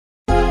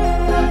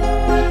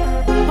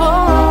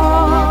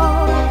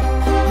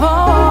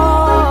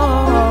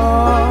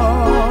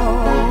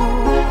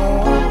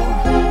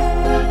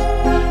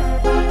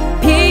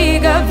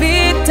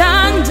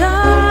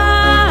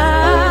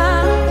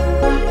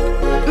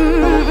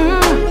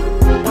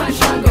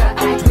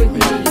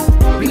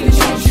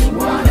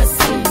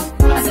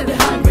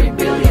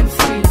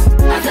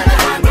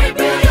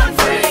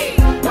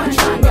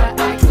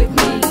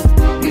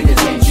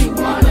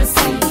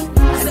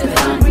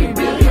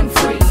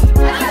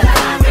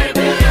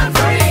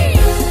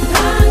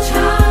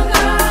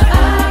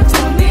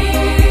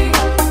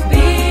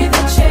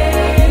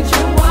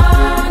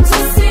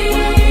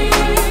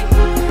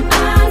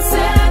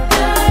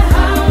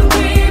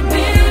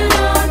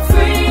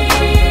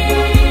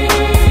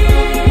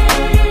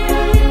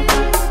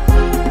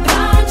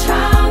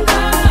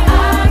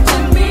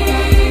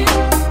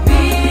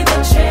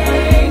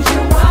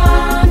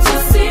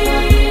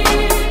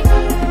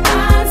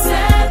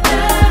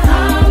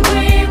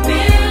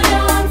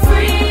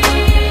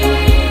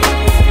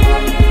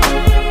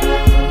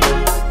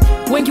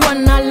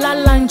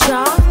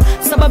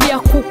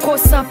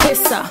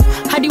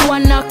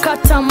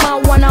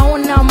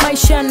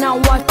maisha na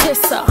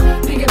watesa.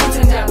 Piga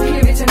vita njaa, piga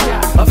vita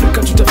njaa.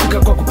 Afrika tutafika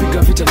kwa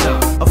kupiga vita njaa.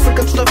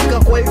 Afrika tutafika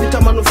kwa hivi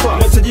vita manufaa.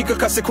 Tunahitajika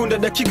kwa sekunde,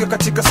 dakika,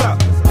 katika saa.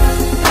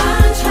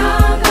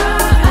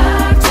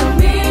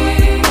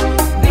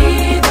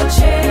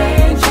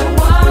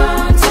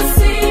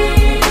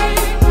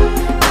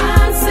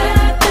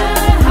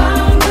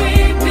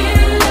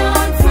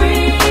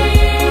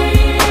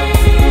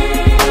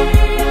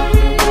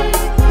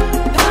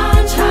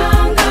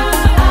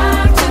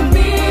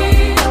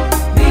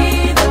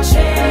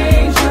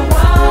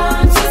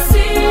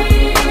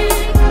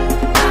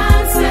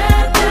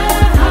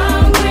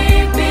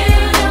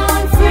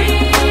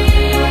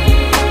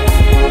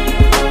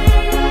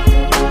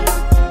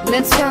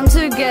 Let's come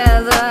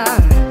together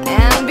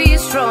and be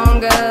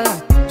stronger.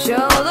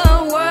 Show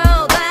the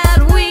world that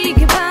we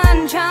can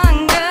punch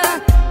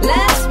hunger.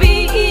 Let's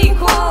be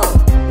equal,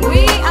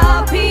 we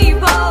are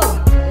people.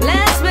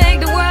 Let's make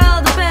the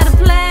world a better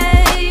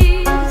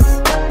place.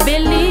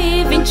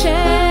 Believe in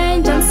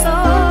change and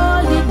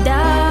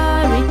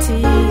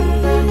solidarity.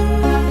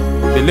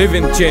 Believe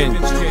in change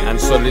and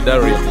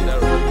solidarity.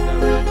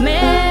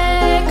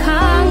 Make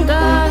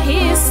hunger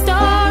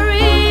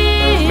history.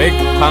 Make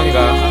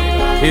hunger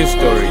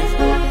history.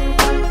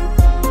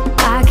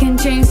 I can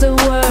change the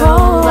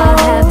world, I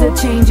have the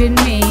change in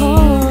me.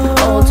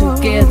 All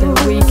together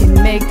we can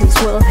make this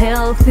world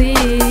healthy.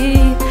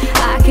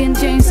 I can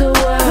change the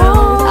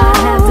world, I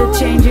have the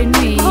change in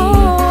me.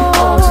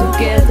 All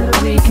together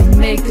we can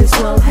make this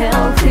world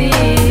healthy.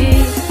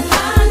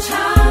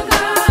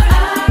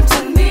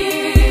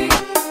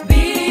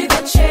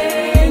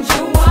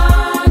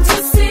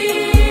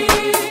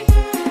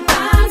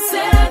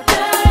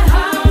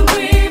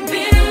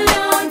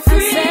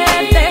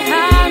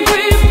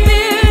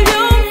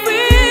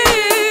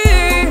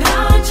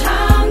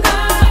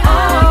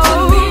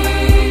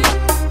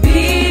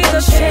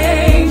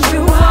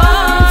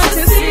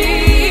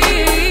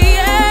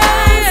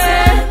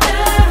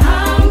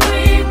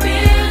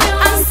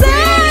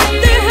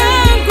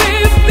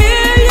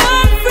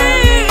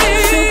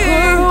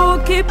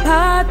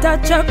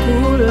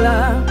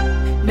 Chakula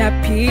na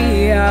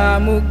pia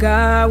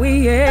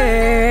mugawie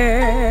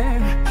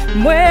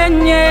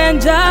mwenye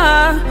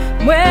njaa